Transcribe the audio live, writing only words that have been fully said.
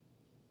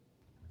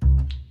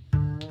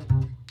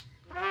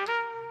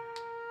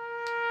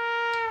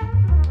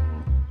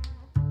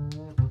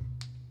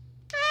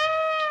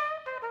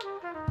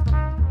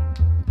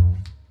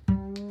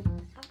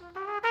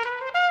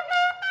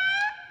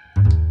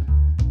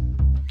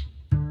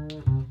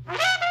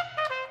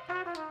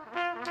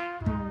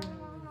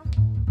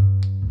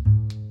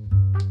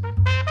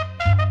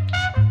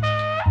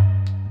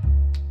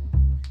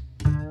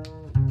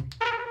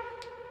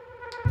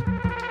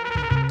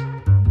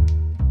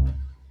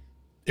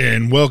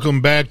And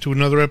welcome back to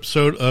another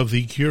episode of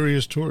The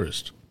Curious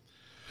Tourist.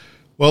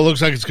 Well, it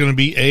looks like it's going to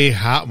be a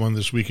hot one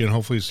this weekend.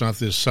 Hopefully it's not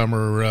this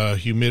summer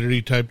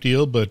humidity type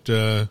deal, but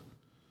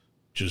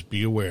just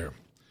be aware.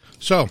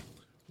 So,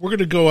 we're going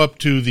to go up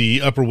to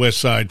the Upper West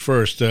Side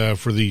first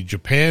for the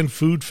Japan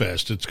Food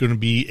Fest. It's going to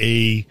be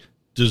a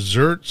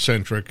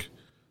dessert-centric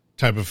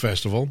type of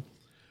festival.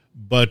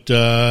 But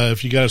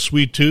if you got a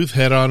sweet tooth,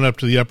 head on up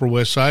to the Upper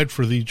West Side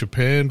for the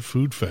Japan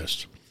Food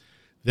Fest.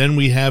 Then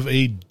we have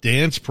a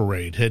dance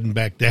parade heading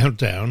back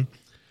downtown.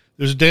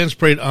 There's a dance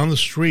parade on the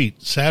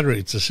street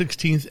Saturday. It's the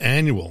 16th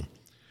annual.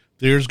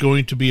 There's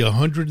going to be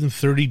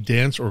 130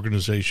 dance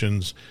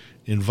organizations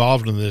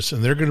involved in this,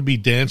 and they're going to be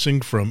dancing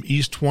from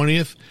East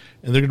 20th,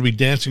 and they're going to be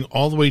dancing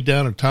all the way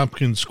down to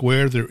Tompkins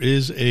Square. There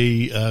is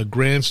a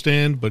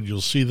grandstand, but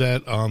you'll see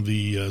that on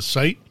the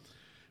site,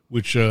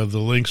 which the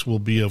links will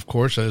be, of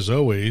course, as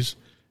always,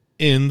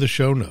 in the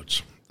show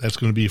notes. That's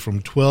going to be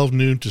from 12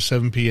 noon to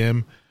 7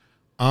 p.m.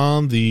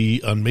 on May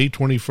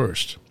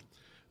 21st.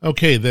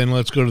 Okay, then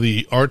let's go to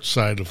the art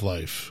side of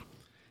life.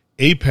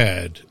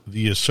 APAD,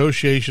 the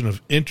Association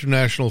of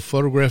International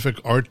Photographic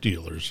Art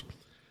Dealers,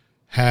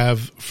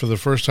 have, for the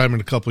first time in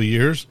a couple of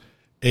years,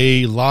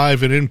 a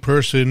live and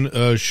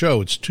in-person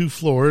show. It's 2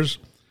 floors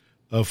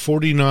of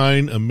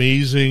 49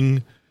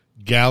 amazing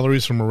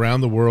galleries from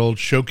around the world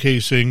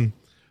showcasing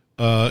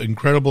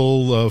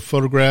incredible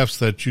photographs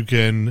that you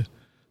can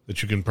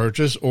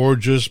purchase or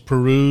just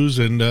peruse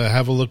and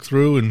have a look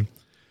through and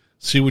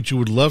see what you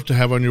would love to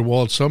have on your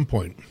wall at some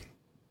point.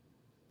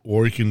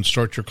 Or you can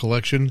start your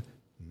collection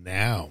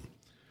now.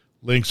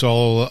 Links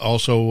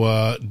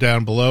also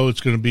down below. It's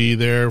going to be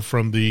there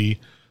from the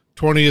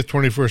 20th,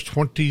 21st,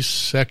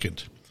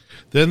 22nd.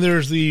 Then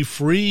there's the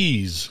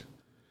Frieze.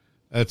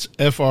 That's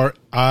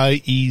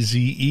Frieze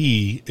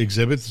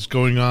exhibit that's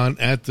going on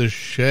at the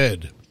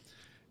Shed.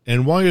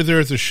 And while you're there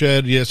at the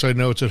Shed, yes, I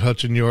know it's at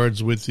Hudson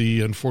Yards with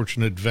the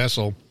unfortunate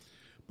vessel,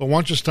 but why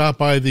don't you stop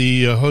by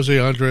the Jose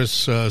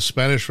Andres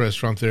Spanish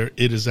restaurant there?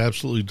 It is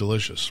absolutely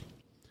delicious.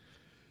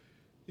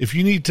 If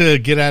you need to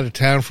get out of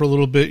town for a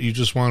little bit, you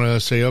just want to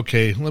say,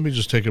 okay, let me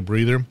just take a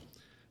breather.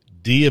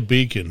 Dia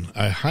Beacon,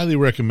 I highly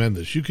recommend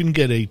this. You can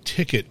get a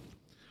ticket,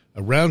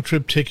 a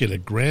round-trip ticket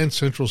at Grand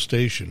Central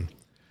Station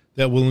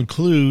that will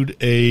include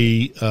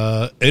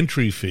a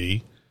entry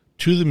fee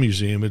to the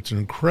museum. It's an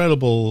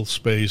incredible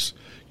space.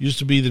 Used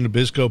to be the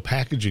Nabisco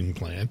packaging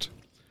plant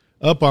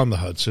up on the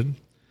Hudson.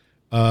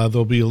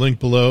 There'll be a link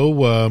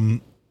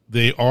below.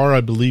 They are, I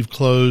believe,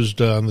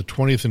 closed on the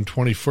 20th and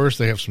 21st.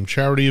 They have some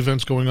charity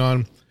events going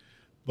on.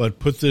 But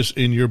put this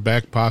in your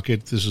back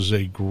pocket. This is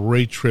a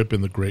great trip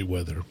in the great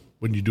weather,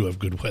 when you do have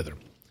good weather.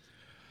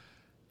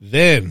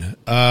 Then,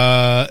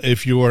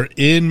 if you are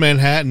in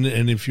Manhattan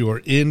and if you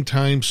are in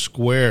Times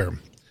Square,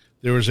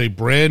 there is a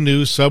brand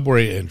new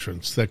subway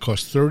entrance that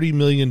costs $30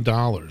 million,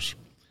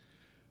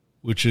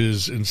 which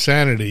is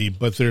insanity.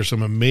 But there's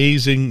some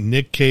amazing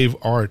Nick Cave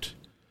art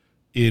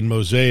in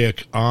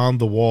mosaic on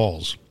the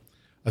walls.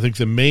 I think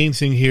the main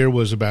thing here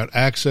was about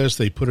access.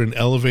 They put an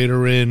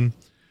elevator in.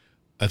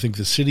 I think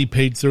the city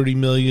paid $30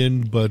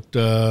 million, but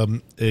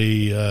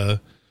a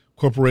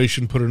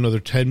corporation put another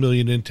 $10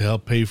 million in to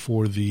help pay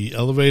for the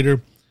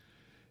elevator.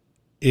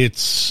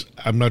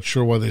 I'm not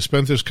sure why they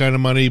spent this kind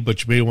of money,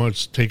 but you may want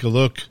to take a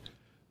look.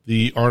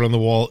 The art on the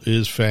wall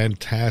is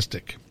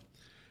fantastic.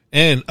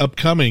 And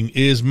upcoming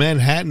is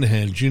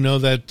Manhattanhenge. You know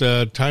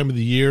that time of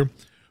the year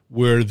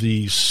where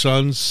the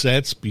sun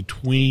sets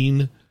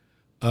between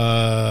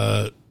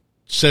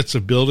sets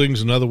of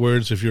buildings. In other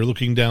words, if you're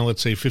looking down,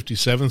 let's say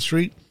 57th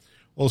Street,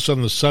 all of a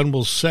sudden the sun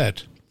will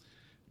set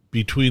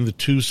between the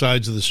two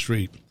sides of the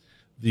street.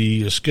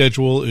 The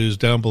schedule is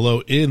down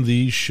below in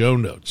the show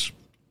notes.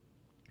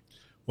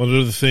 One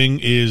other thing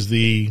is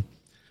you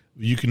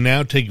can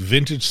now take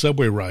vintage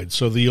subway rides.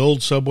 So the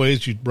old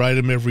subways, you'd ride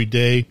them every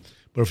day.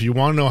 But if you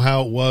want to know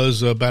how it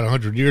was about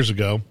 100 years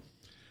ago,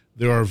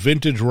 there are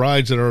vintage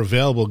rides that are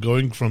available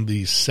going from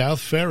the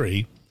South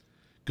Ferry,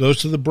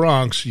 goes to the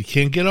Bronx. You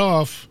can't get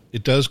off.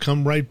 It does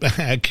come right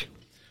back.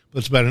 But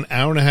it's about an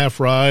hour-and-a-half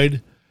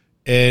ride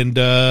and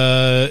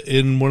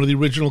in one of the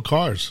original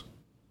cars.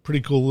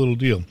 Pretty cool little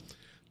deal.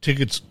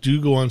 Tickets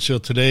do go on sale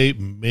today,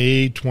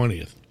 May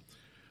 20th.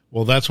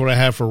 Well, that's what I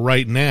have for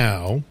right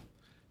now.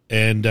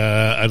 And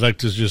I'd like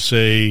to just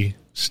say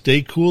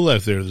stay cool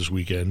out there this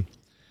weekend.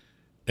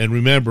 And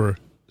remember,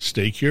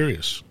 stay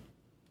curious.